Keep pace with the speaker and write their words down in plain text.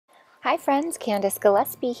Hi friends, Candace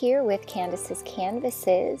Gillespie here with Candace's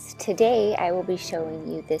Canvases. Today I will be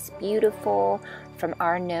showing you this beautiful From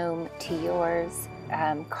Our Gnome to Yours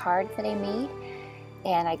card that I made.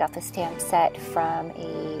 And I got the stamp set from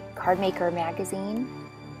a card maker magazine.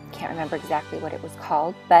 Can't remember exactly what it was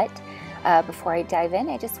called, but before I dive in,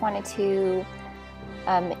 I just wanted to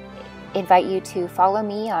invite you to follow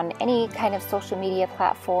me on any kind of social media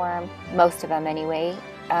platform, most of them anyway,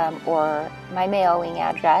 or my mailing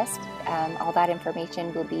address. All that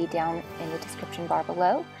information will be down in the description bar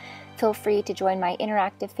below. Feel free to join my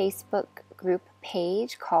interactive Facebook group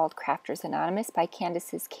page called Crafters Anonymous by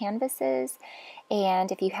Candace's Canvases.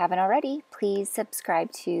 And if you haven't already, please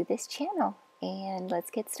subscribe to this channel. And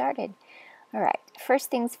let's get started. All right,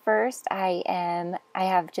 first things first, I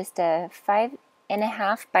have just a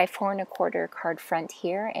 5.5 by 4.25 card front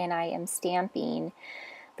here, and I am stamping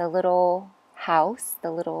the little house,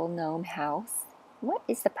 the little gnome house. What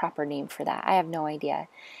is the proper name for that? I have no idea.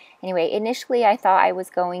 Anyway, initially I thought I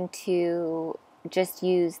was going to just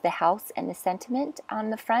use the house and the sentiment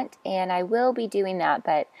on the front, and I will be doing that,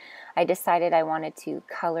 but I decided I wanted to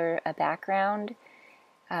color a background.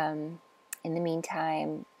 In the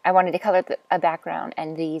meantime, I wanted to color a background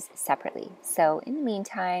and these separately. So in the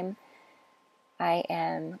meantime, I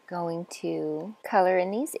am going to color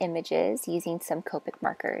in these images using some COPIC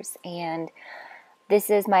markers. And this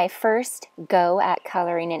is my first go at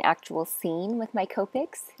coloring an actual scene with my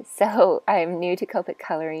COPICs, so I'm new to COPIC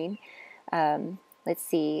coloring. Let's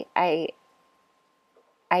see, I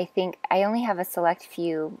think I only have a select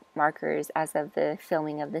few markers as of the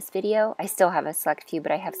filming of this video. I still have a select few,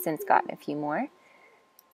 but I have since gotten a few more.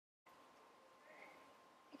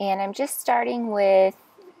 And I'm just starting with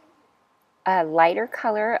a lighter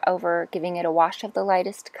color over, giving it a wash of the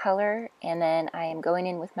lightest color, and then I am going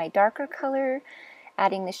in with my darker color,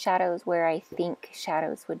 adding the shadows where I think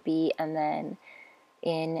shadows would be, and then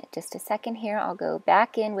in just a second here I'll go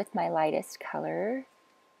back in with my lightest color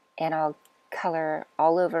and I'll color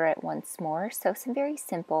all over it once more. So some very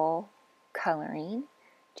simple coloring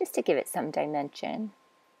just to give it some dimension.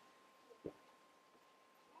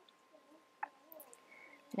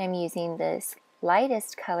 And I'm using this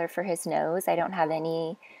lightest color for his nose. I don't have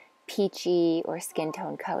any peachy or skin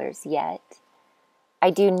tone colors yet. I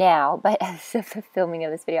do now, but as of the filming of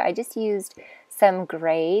this video, I just used some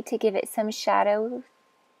gray to give it some shadow,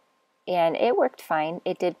 and it worked fine.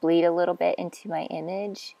 It did bleed a little bit into my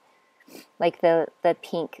image, like the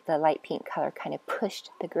pink, the light pink color kind of pushed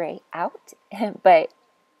the gray out, but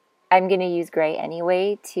I'm going to use gray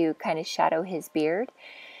anyway to kind of shadow his beard.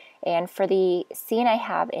 And for the scene I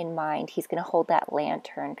have in mind, he's going to hold that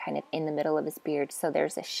lantern kind of in the middle of his beard, so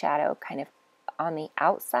there's a shadow kind of on the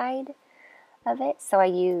outside of it. So I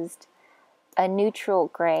used a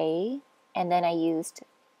neutral gray, and then I used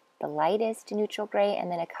the lightest neutral gray,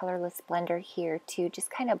 and then a colorless blender here to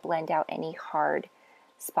just kind of blend out any hard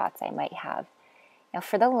spots I might have. Now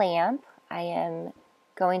for the lamp, I am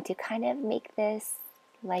going to kind of make this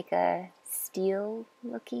like a steel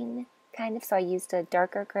looking kind of, so I used a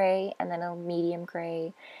darker gray and then a medium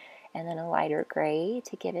gray and then a lighter gray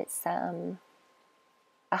to give it a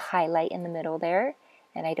highlight in the middle there.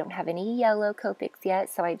 And I don't have any yellow COPICs yet,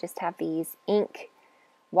 so I just have these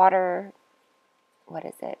water-based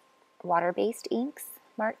ink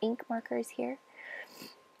markers here.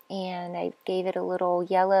 And I gave it a little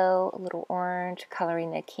yellow, a little orange,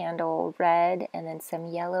 coloring the candle red, and then some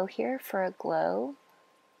yellow here for a glow.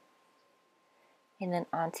 And then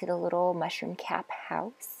onto the little mushroom cap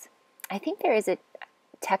house. I think there is a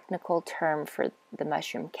technical term for the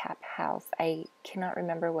mushroom cap house. I cannot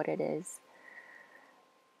remember what it is.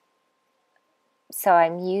 So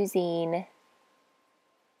I'm using,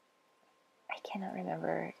 I cannot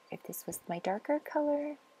remember if this was my darker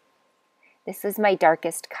color. This is my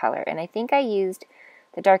darkest color, and I think I used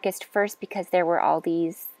the darkest first because there were all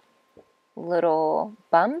these little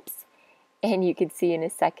bumps, and you could see in a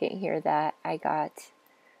second here that I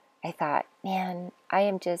thought, man, I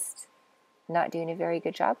am just not doing a very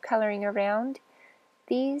good job coloring around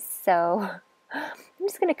these, so I'm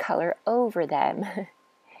just going to color over them.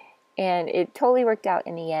 And it totally worked out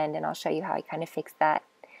in the end, and I'll show you how I kind of fixed that.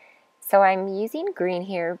 So I'm using green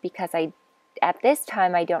here because at this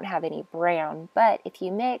time I don't have any brown, but if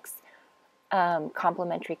you mix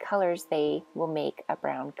complementary colors, they will make a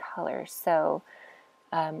brown color. So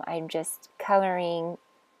I'm just coloring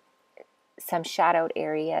some shadowed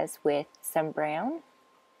areas with some brown,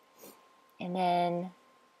 and then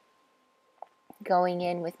going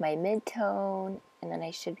in with my mid-tone, and then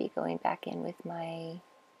I should be going back in with my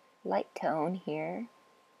light tone here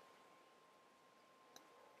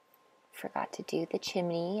forgot to do the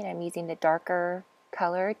chimney, and I'm using the darker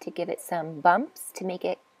color to give it some bumps to make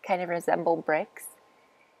it kind of resemble bricks.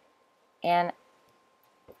 And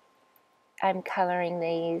I'm coloring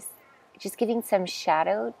these, just giving some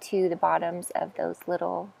shadow to the bottoms of those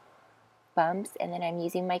little bumps, and then I'm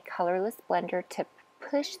using my colorless blender to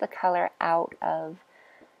push the color out of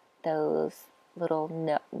those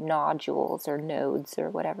little nodules or nodes or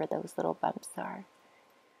whatever those little bumps are.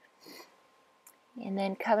 And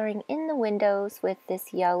then coloring in the windows with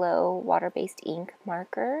this yellow water-based ink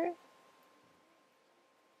marker.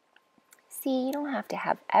 See, you don't have to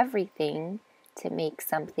have everything to make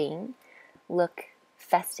something look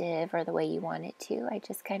festive or the way you want it to. I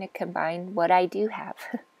just kind of combine what I do have.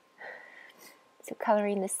 So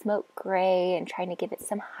coloring the smoke gray and trying to give it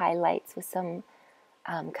some highlights with some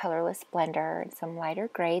colorless blender and some lighter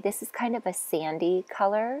gray. This is kind of a sandy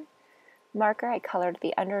color marker. I colored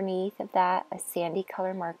the underneath of that, a sandy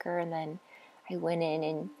color marker, and then I went in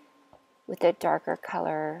and with a darker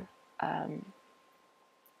color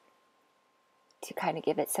to kind of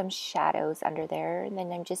give it some shadows under there. And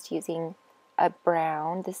then I'm just using a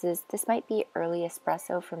brown. This might be early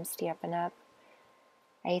espresso from Stampin' Up.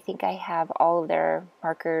 I think I have all of their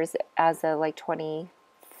markers as of like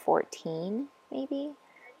 2014 maybe,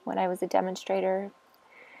 when I was a demonstrator.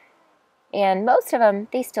 And most of them,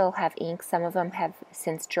 they still have ink. Some of them have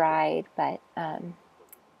since dried, but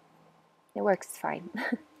it works fine.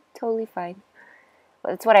 Totally fine.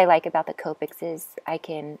 That's what I like about the COPICs is I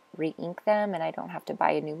can re-ink them and I don't have to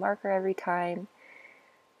buy a new marker every time.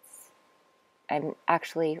 I'm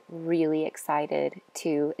actually really excited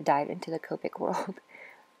to dive into the COPIC world.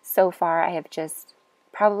 So far, I have just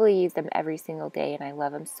probably used them every single day, and I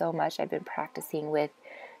love them so much. I've been practicing with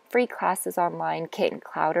free classes online. Kit and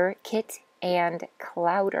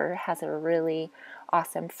Clouder has a really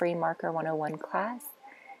awesome free marker 101 class,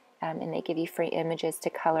 and they give you free images to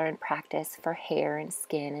color and practice for hair and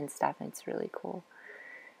skin and stuff, and it's really cool.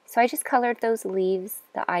 So I just colored those leaves,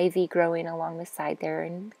 the ivy growing along the side there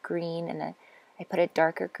in green, and I put a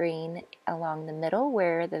darker green along the middle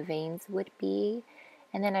where the veins would be.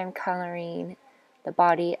 And then I'm coloring the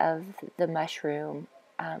body of the mushroom,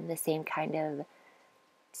 the same kind of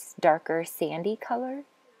darker sandy color.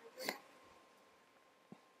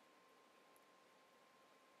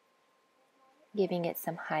 Giving it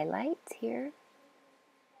some highlights here.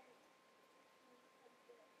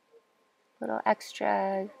 Little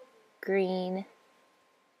extra green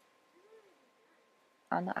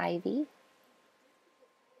on the ivy.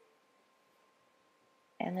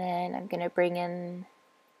 And then I'm going to bring in,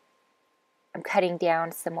 I'm cutting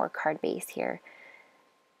down some more card base here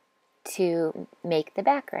to make the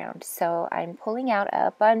background. So I'm pulling out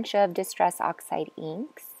a bunch of Distress Oxide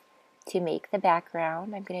inks to make the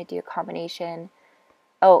background. I'm going to do a combination.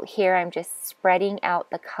 Oh, here I'm just spreading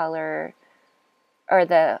out the color or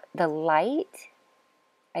the light.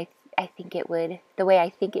 I think it would, the way I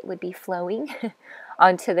think it would be flowing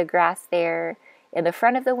onto the grass there in the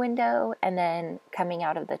front of the window and then coming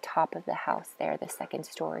out of the top of the house there, the second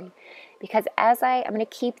story. Because I'm going to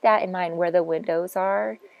keep that in mind where the windows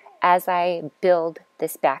are as I build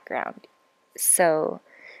this background. So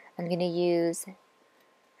I'm going to use,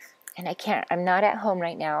 and I'm not at home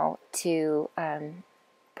right now to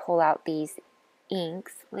pull out these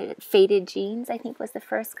inks. Faded Jeans, I think was the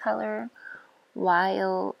first color.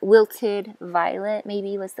 Wilted Violet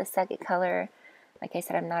maybe was the second color. Like I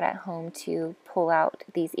said, I'm not at home to pull out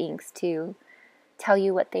these inks to tell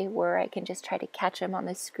you what they were. I can just try to catch them on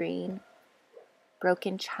the screen.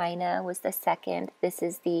 Broken China was the second. This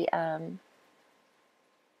is the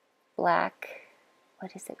black,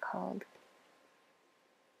 what is it called?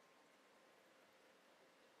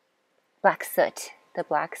 Black Soot. The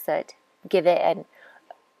Black Soot. Give it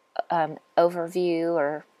an overview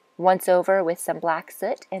or once over with some black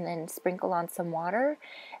soot and then sprinkle on some water.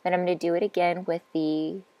 Then I'm going to do it again with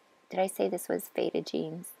the, did I say this was Faded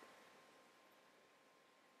Jeans?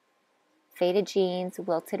 Faded Jeans,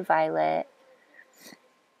 Wilted Violet.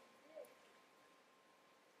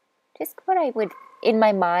 Just what I would, in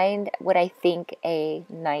my mind, what I think a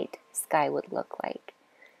night sky would look like.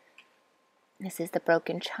 This is the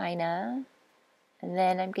Broken China. And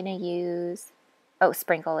then I'm going to use,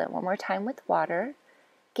 sprinkle it one more time with water.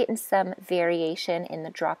 Getting some variation in the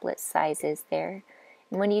droplet sizes there.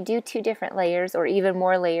 And when you do 2 different layers or even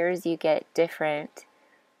more layers, you get different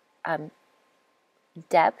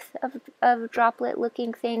depth of droplet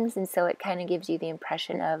looking things, and so it kind of gives you the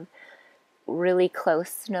impression of really close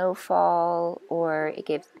snowfall, or it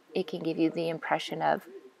can give you the impression of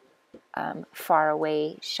far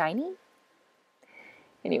away shiny.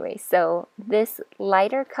 Anyway, so this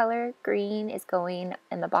lighter color green is going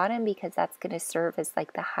in the bottom because that's going to serve as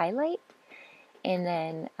like the highlight. And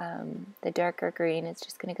then the darker green is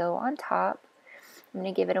just going to go on top. I'm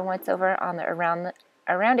going to give it a once over on the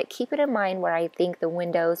around it. Keep it in mind where I think the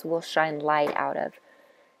windows will shine light out of.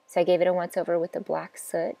 So I gave it a once over with the black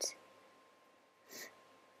soot.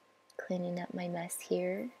 Cleaning up my mess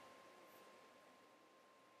here.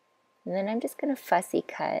 And then I'm just going to fussy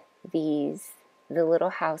cut the little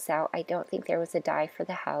house out. I don't think there was a die for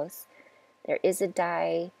the house. There is a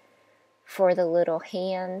die for the little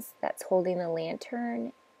hands that's holding the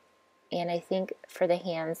lantern. And I think for the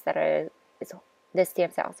hands that are, this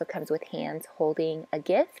stamp set also comes with hands holding a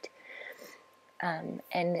gift. And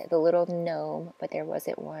the little gnome, but there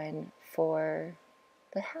wasn't one for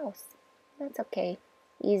the house. That's okay.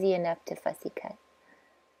 Easy enough to fussy cut.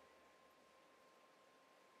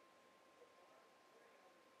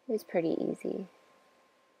 It was pretty easy.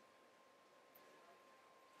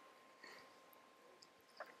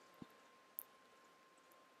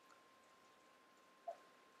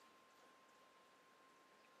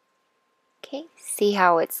 Okay, see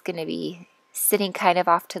how it's going to be sitting kind of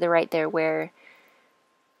off to the right there where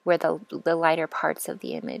the lighter parts of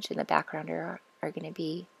the image in the background are going to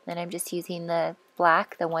be. Then I'm just using the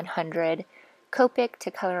black, the 100 Copic,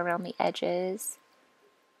 to color around the edges.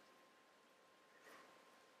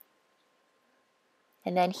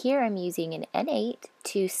 And then here I'm using an N8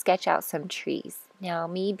 to sketch out some trees. Now,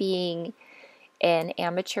 me being an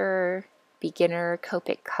amateur beginner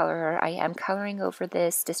Copic colorer, I am coloring over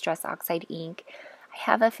this Distress Oxide ink. I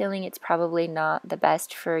have a feeling it's probably not the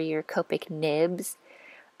best for your Copic nibs.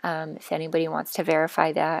 If anybody wants to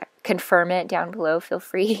verify that, confirm it down below, feel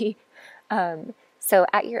free. So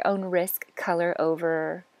at your own risk, color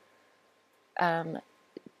over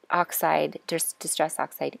Oxide, Distress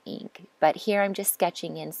Oxide ink. But here I'm just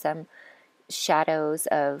sketching in some shadows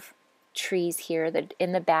of trees here that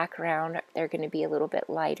in the background they're going to be a little bit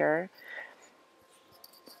lighter,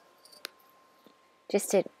 just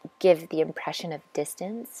to give the impression of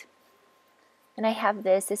distance. And I have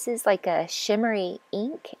this is like a shimmery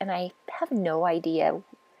ink, and I have no idea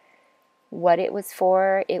what it was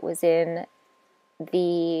for. It was in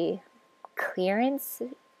the clearance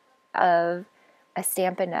of a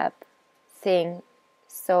Stampin' Up! Thing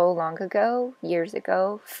so long ago, years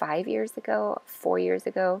ago, 5 years ago, 4 years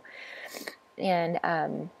ago, and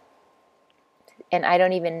I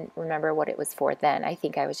don't even remember what it was for then. I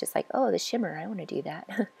think I was just like, oh, the shimmer, I want to do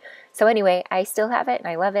that. So anyway, I still have it and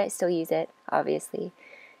I love it. I still use it, obviously.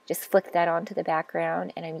 Just flick that onto the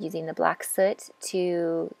background, and I'm using the black soot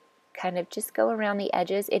to kind of just go around the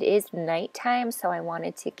edges. It is nighttime, so I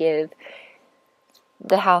wanted to give,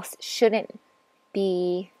 the house shouldn't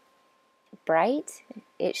be bright.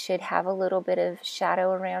 It should have a little bit of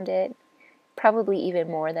shadow around it. Probably even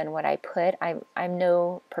more than what I put. I'm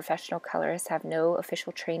no professional colorist, have no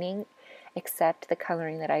official training except the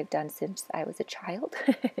coloring that I've done since I was a child.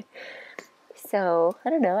 So, I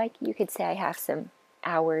don't know, you could say I have some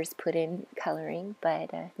hours put in coloring,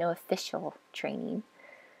 but no official training.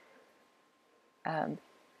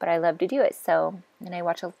 But I love to do it, so, and I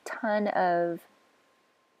watch a ton of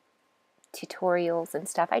tutorials and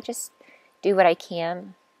stuff. I just do what I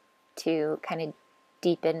can to kind of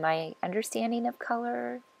deepen my understanding of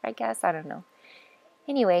color, I guess. I don't know.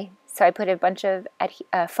 Anyway, so I put a bunch of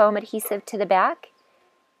foam adhesive to the back,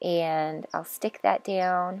 and I'll stick that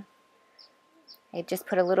down. I just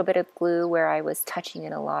put a little bit of glue where I was touching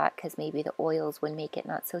it a lot because maybe the oils would make it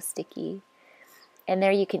not so sticky. And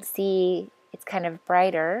there you can see it's kind of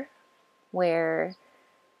brighter where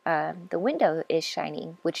the window is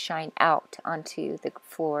shining, would shine out onto the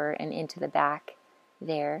floor and into the back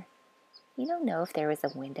there. You don't know if there was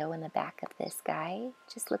a window in the back of this guy.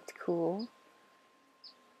 It just looked cool.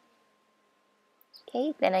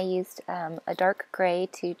 Okay, then I used a dark gray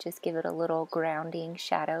to just give it a little grounding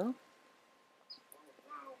shadow.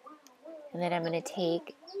 And then I'm going to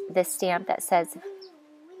take the stamp that says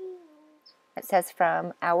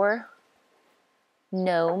from our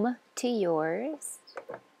Gnome to yours.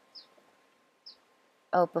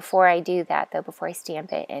 Oh, before I do that though, before I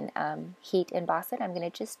stamp it and heat emboss it, I'm going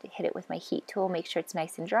to just hit it with my heat tool, make sure it's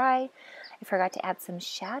nice and dry. I forgot to add some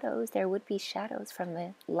shadows. There would be shadows from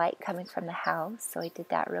the light coming from the house, so I did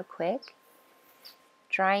that real quick.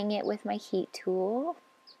 Drying it with my heat tool.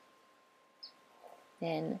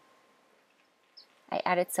 Then I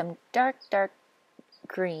added some dark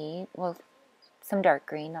green, well, some dark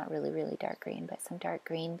green, not really dark green, but some dark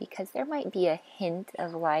green, because there might be a hint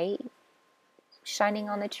of light shining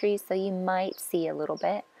on the tree, so you might see a little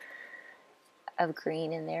bit of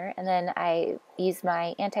green in there. And then I use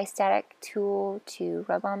my anti-static tool to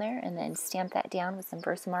rub on there and then stamp that down with some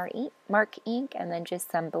Versamark ink and then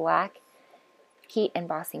just some black heat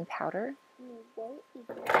embossing powder.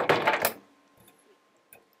 That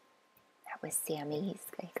was Sammy.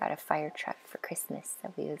 He got a fire truck for Christmas,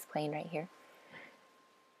 so he was playing right here.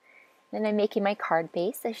 Then I'm making my card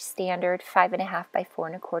base, a standard 5.5 by 4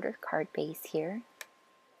 1/4 card base here.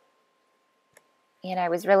 And I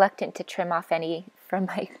was reluctant to trim off any from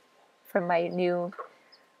my new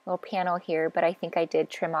little panel here, but I think I did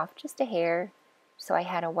trim off just a hair, so I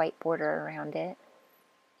had a white border around it.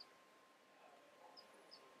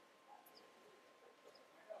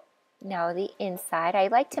 Now the inside, I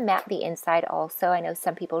like to mat the inside also. I know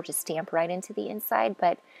some people just stamp right into the inside,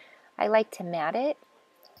 but I like to mat it,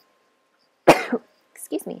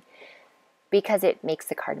 excuse me, because it makes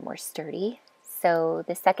the card more sturdy. So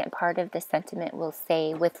the second part of the sentiment will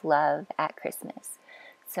say, with love at Christmas.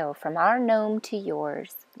 So from our gnome to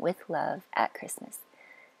yours, with love at Christmas.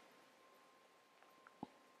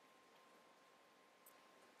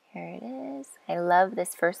 Here it is. I love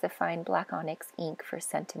this VersaFine Black Onyx ink for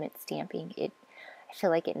sentiment stamping. I feel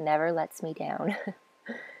like it never lets me down.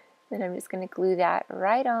 Then I'm just going to glue that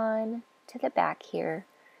right on to the back here.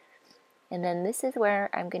 And then this is where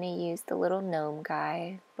I'm going to use the little gnome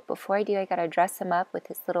guy. But before I do, I got to dress him up with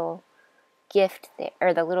this little gift there,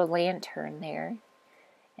 or the little lantern there.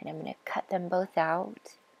 And I'm going to cut them both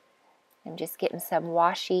out. I'm just getting some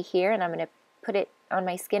washi here, and I'm going to put it on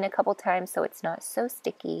my skin a couple times so it's not so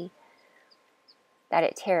sticky that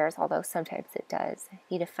it tears, although sometimes it does. I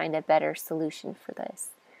need to find a better solution for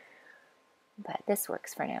this. But this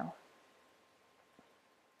works for now.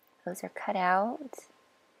 Those are cut out.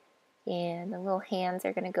 And the little hands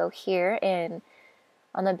are going to go here, and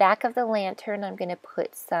on the back of the lantern I'm going to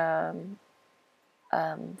put some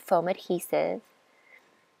foam adhesive,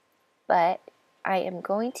 but I am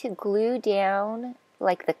going to glue down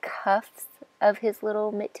like the cuffs of his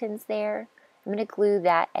little mittens there. I'm going to glue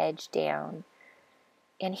that edge down,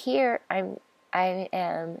 and here I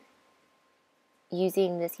am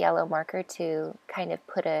using this yellow marker to kind of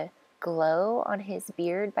put a glow on his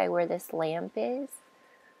beard by where this lamp is.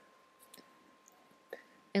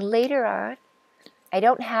 And later on, I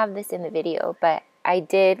don't have this in the video, but I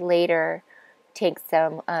did later take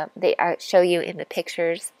some, I show you in the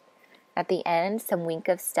pictures at the end, some Wink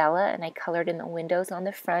of Stella, and I colored in the windows on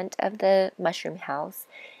the front of the mushroom house,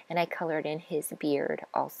 and I colored in his beard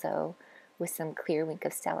also with some clear Wink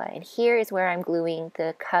of Stella. And here is where I'm gluing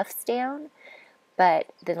the cuffs down, but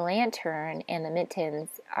the lantern and the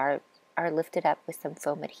mittens are lifted up with some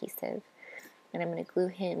foam adhesive. And I'm going to glue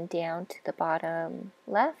him down to the bottom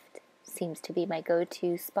left. Seems to be my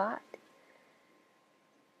go-to spot.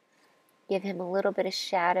 Give him a little bit of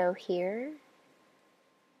shadow here.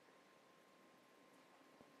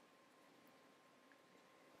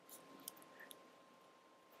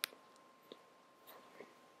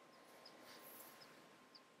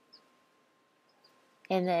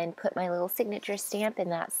 And then put my little signature stamp, and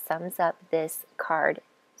that sums up this card.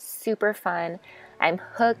 Super fun. I'm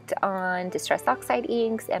hooked on Distress Oxide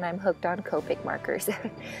inks, and I'm hooked on COPIC markers.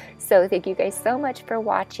 So thank you guys so much for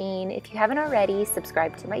watching. If you haven't already,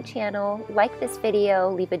 subscribe to my channel, like this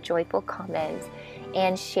video, leave a joyful comment,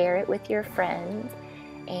 and share it with your friends.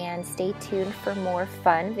 And stay tuned for more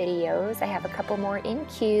fun videos. I have a couple more in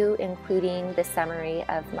queue, including the summary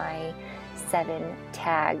of my 7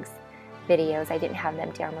 tags videos. I didn't have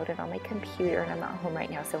them downloaded on my computer, and I'm not home right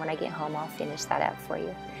now, so when I get home I'll finish that up for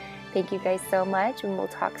you. Thank you guys so much, and we'll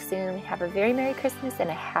talk soon. Have a very Merry Christmas and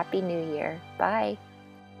a Happy New Year. Bye.